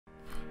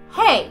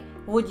Hey,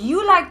 would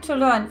you like to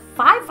learn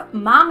 5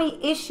 mommy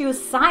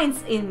issues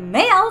signs in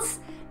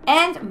males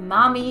and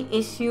mommy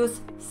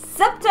issues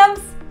symptoms?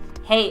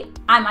 Hey,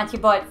 I'm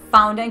Antia,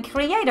 founder and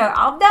creator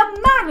of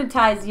the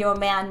Magnetize Your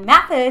Man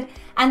Method.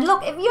 And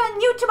look, if you're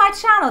new to my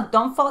channel,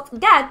 don't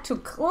forget to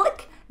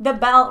click the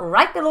bell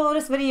right below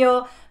this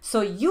video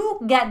so you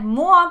get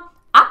more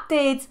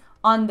updates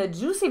on the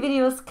juicy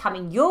videos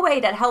coming your way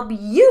that help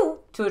you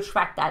to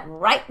attract that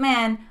right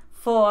man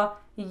for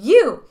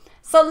you.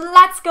 So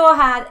let's go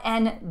ahead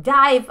and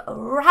dive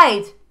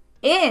right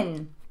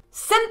in.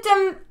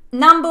 Symptom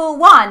number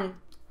 1,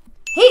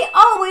 he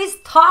always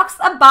talks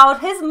about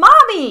his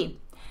mommy.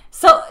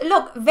 So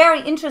look,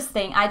 very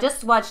interesting. I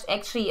just watched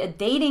actually a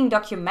dating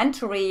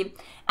documentary,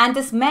 and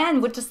this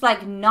man would just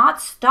like not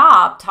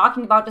stop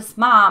talking about his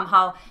mom,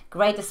 how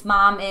great his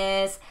mom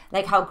is,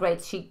 like how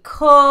great she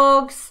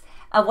cooks,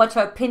 what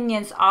her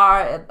opinions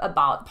are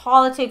about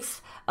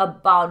politics,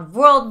 about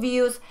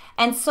worldviews.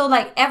 And so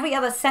like every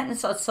other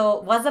sentence or so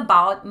was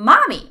about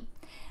mommy,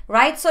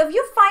 right? So if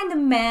you find a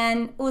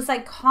man who's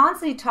like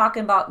constantly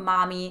talking about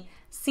mommy,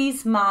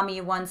 sees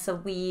mommy once a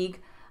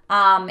week,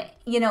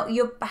 you know,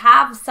 you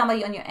have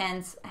somebody on your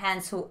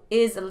hands who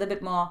is a little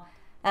bit more,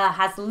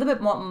 has a little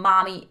bit more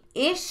mommy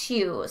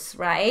issues,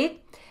 right?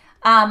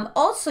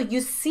 Also, you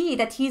see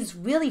that he's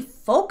really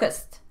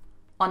focused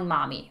on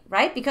mommy,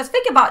 right? Because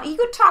think about it, he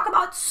could talk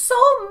about so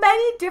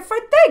many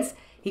different things.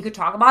 He could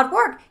talk about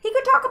work. He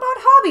could talk about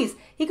hobbies.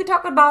 He could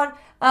talk about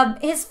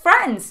his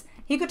friends.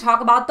 He could talk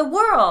about the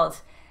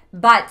world.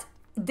 But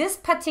this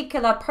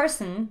particular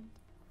person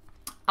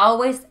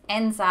always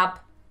ends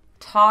up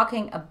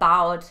talking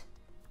about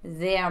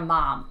their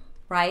mom,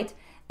 right?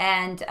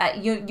 And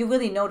you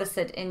really notice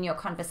it in your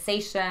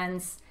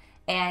conversations,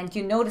 and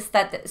you notice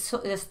that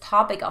this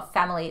topic of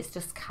family is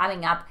just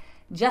coming up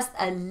just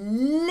a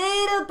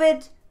little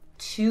bit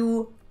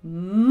too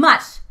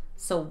much.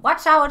 So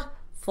watch out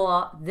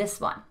for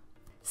this one.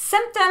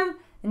 Symptom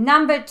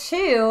number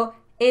 2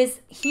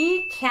 is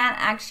he can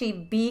actually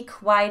be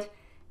quite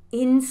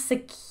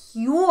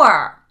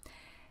insecure.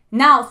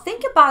 Now,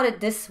 think about it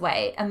this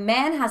way. A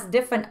man has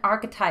different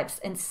archetypes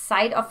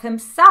inside of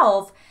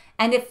himself.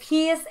 And if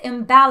he is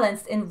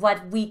imbalanced in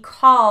what we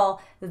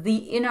call the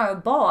inner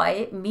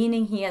boy,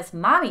 meaning he has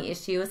mommy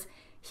issues,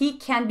 he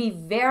can be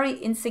very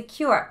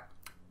insecure.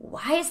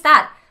 Why is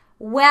that?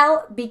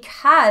 Well,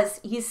 because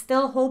he's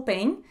still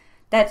hoping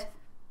that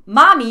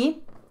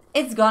mommy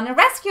is going to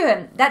rescue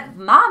him, that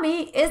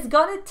mommy is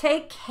going to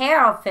take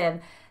care of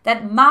him,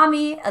 that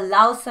mommy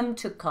allows him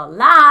to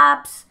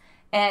collapse,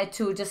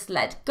 to just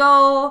let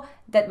go,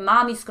 that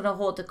mommy's going to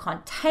hold the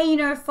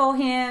container for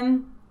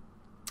him.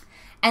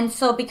 And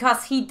so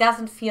because he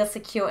doesn't feel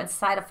secure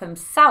inside of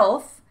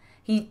himself,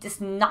 he is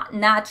not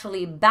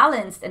naturally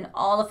balanced in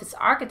all of his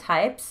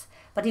archetypes,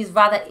 but he's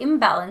rather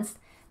imbalanced,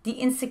 the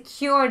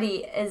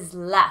insecurity is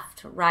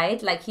left,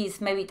 right? Like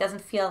he's maybe doesn't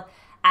feel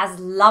as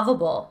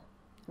lovable,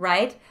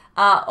 right?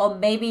 Or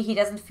maybe he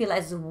doesn't feel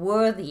as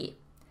worthy,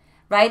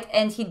 right?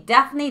 And he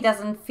definitely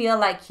doesn't feel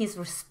like he's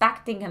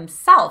respecting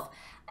himself.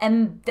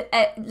 And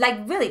like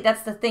really,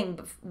 that's the thing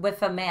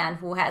with a man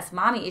who has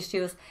mommy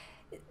issues.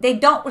 They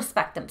don't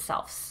respect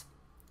themselves.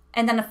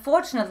 And then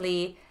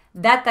unfortunately,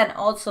 that then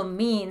also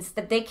means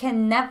that they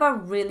can never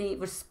really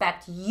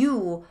respect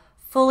you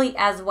fully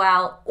as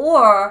well,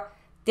 or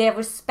they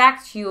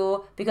respect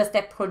you because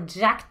they're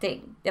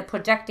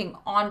projecting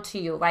onto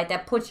you, right? They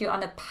put you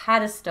on a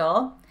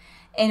pedestal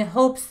in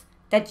hopes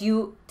that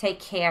you take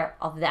care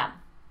of them.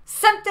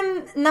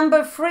 Symptom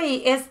number 3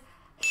 is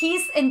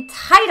he's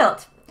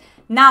entitled.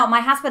 Now, my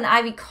husband and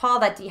I, we call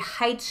that the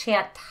high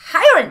chair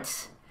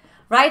tyrant,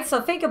 right?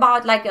 So think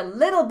about like a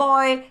little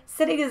boy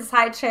sitting in his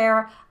high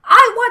chair.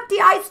 I want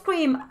the ice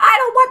cream. I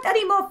don't want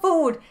any more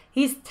food.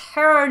 He's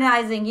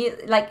tyrannizing.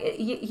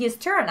 He's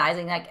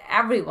tyrannizing like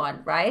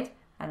everyone, right?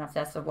 I don't know if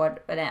that's the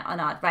word or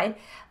not, right?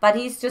 But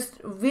he's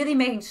just really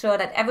making sure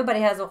that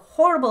everybody has a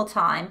horrible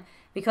time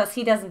because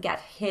he doesn't get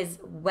his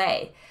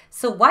way.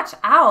 So watch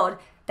out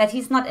that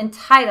he's not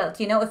entitled.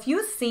 You know, if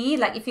you see,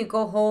 like if you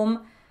go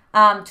home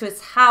to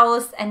his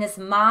house and his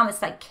mom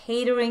is like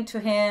catering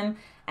to him,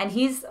 and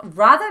he's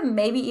rather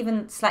maybe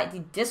even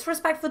slightly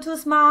disrespectful to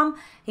his mom,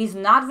 he's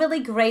not really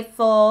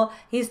grateful,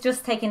 he's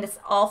just taking this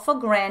all for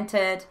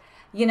granted.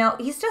 You know,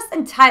 he's just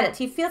entitled.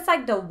 He feels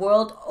like the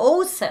world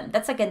owes him.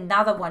 That's like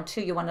another one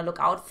too you want to look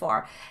out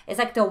for. It's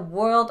like the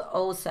world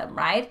owes him,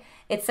 right?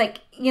 It's like,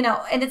 you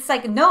know, and it's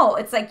like, no,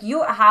 it's like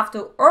you have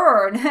to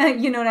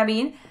earn, you know what I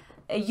mean?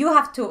 You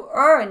have to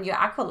earn your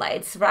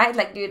accolades, right?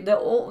 Like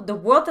the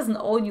world doesn't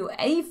owe you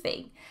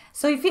anything.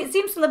 So it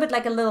seems a little bit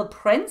like a little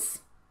prince,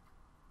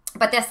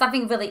 but there's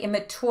something really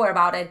immature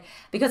about it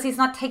because he's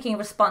not taking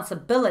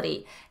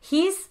responsibility.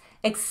 He's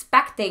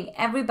expecting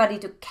everybody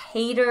to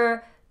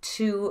cater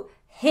to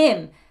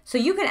him. So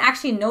you can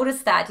actually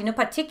notice that, you know,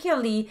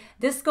 particularly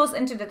this goes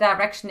into the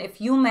direction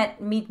if you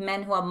meet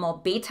men who are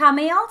more beta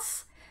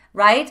males,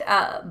 right?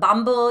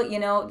 Bumble, you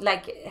know,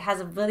 like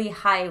has a really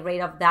high rate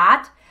of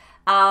that.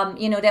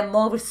 They're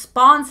more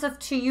responsive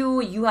to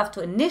you. You have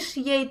to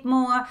initiate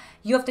more.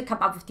 You have to come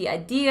up with the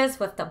ideas,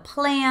 with the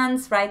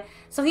plans, right?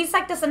 So he's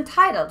like this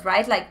entitled,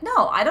 right? Like,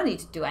 no, I don't need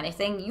to do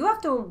anything. You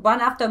have to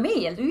run after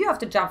me, and you have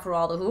to jump through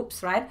all the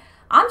hoops, right?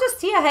 I'm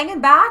just here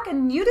hanging back,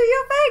 and you do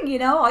your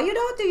thing, or you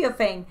don't do your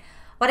thing.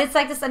 But it's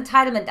like this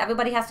entitlement.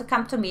 Everybody has to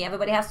come to me.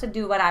 Everybody has to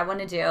do what I want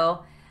to do.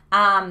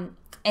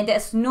 And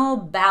there's no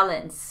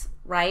balance,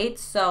 right?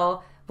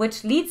 So,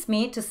 which leads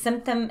me to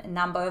symptom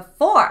number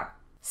 4.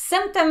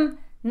 Symptom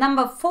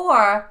number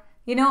 4,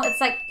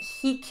 it's like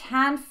he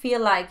can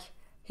feel like,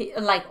 he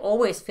like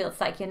always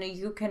feels like,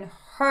 you can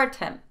hurt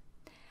him.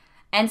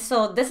 And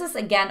so this is,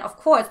 again, of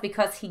course,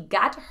 because he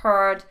got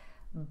hurt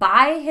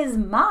by his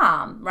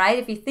mom, right?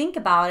 If you think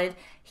about it,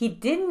 he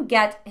didn't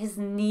get his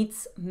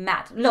needs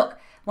met. Look,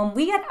 when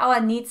we get our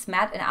needs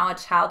met in our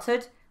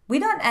childhood, we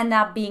don't end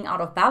up being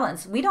out of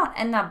balance. We don't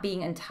end up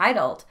being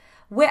entitled.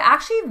 We're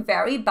actually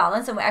very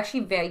balanced, and we're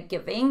actually very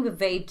giving. We're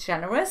very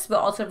generous. We're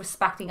also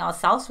respecting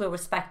ourselves. We're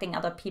respecting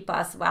other people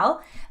as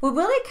well. We're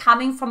really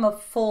coming from a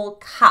full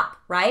cup,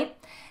 right?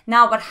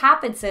 Now, what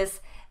happens is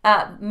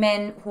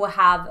men who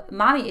have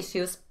mommy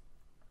issues,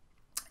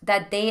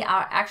 that they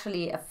are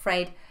actually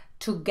afraid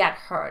to get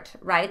hurt,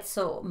 right?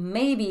 So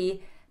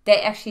maybe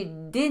they actually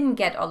didn't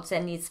get all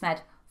their needs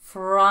met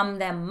from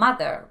their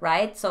mother,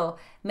 right? So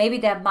maybe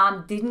their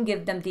mom didn't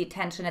give them the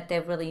attention that they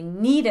really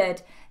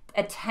needed,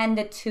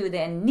 attended to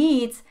their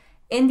needs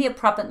in the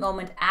appropriate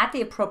moment at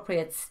the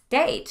appropriate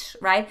stage,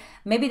 right?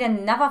 Maybe they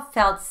never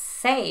felt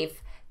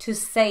safe to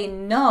say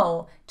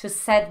no, to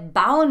set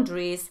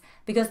boundaries,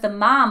 because the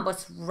mom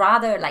was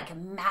rather like a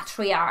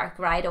matriarch,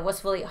 right? Or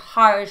was really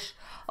harsh,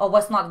 or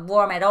was not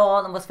warm at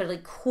all, and was really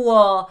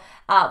cool,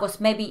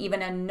 was maybe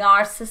even a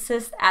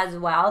narcissist as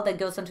well. That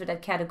goes into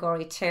that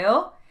category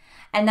too.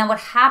 And then what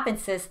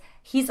happens is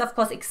he's, of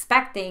course,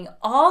 expecting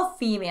all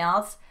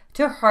females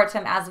to hurt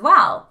him as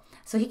well.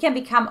 So he can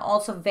become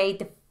also very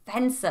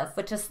defensive,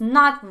 which is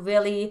not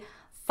really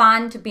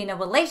fun to be in a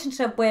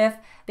relationship with,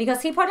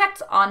 because he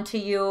projects onto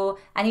you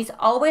and he's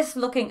always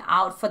looking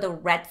out for the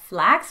red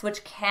flags,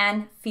 which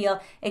can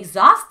feel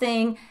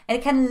exhausting, and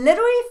it can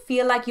literally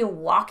feel like you're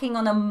walking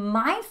on a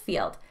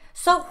minefield.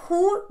 So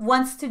who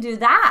wants to do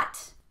that?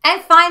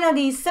 And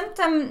finally,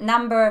 symptom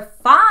number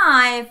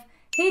 5,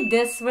 he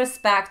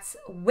disrespects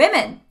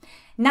women.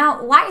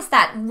 Now, why is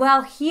that?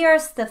 Well,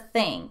 here's the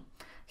thing.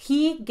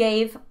 He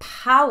gave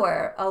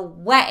power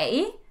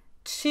away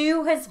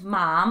to his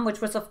mom,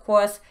 which was, of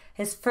course,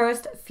 his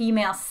first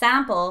female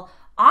sample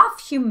of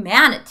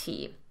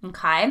humanity,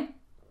 okay?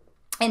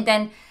 And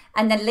then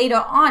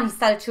later on, he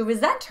started to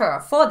resent her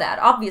for that,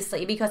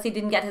 obviously, because he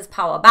didn't get his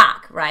power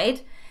back,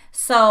 right?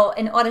 So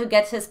in order to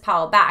get his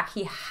power back,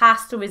 he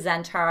has to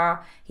resent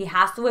her. He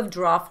has to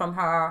withdraw from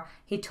her.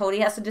 He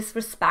totally has to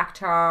disrespect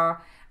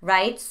her,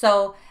 right?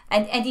 So,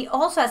 and he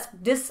also has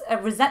this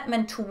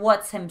resentment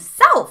towards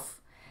himself.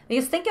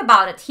 Because think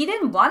about it, he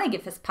didn't want to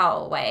give his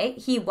power away.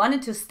 He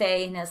wanted to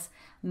stay in his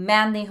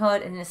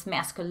manlyhood, in his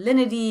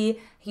masculinity.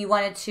 He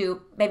wanted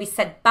to maybe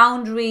set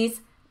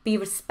boundaries, be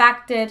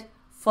respected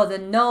for the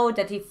no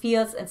that he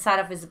feels inside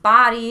of his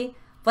body.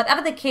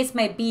 Whatever the case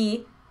may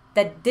be,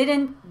 that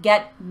didn't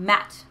get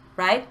met,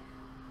 right?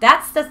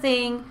 That's the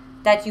thing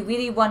that you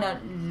really want to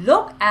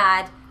look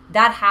at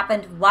that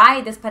happened,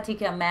 why this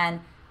particular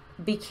man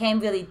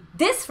became really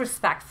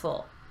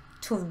disrespectful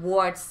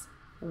towards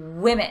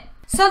women.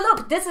 So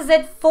look, this is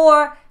it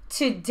for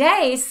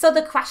today. So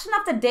the question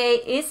of the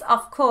day is,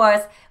 of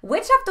course,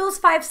 which of those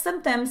 5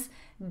 symptoms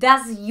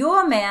does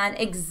your man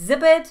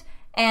exhibit,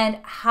 and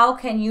how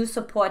can you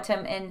support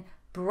him in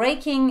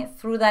breaking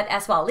through that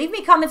as well? Leave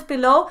me comments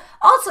below.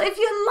 Also, if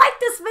you like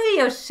this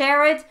video,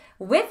 share it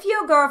with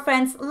your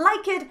girlfriends,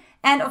 like it,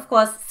 and of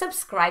course,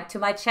 subscribe to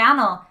my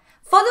channel.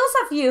 For those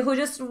of you who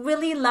just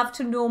really love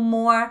to know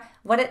more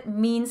what it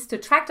means to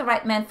attract the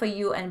right man for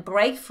you and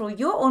break through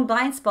your own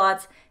blind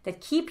spots that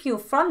keep you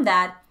from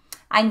that,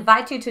 I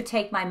invite you to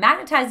take my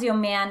Magnetize Your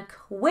Man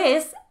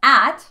quiz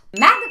at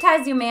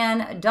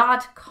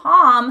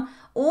magnetizeyourman.com,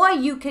 or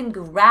you can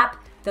grab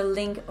the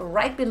link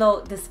right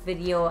below this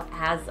video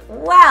as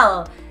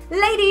well.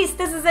 Ladies,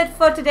 this is it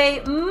for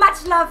today.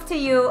 Much love to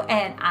you,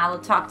 and I will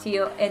talk to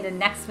you in the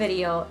next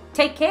video.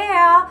 Take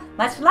care.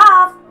 Much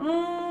love.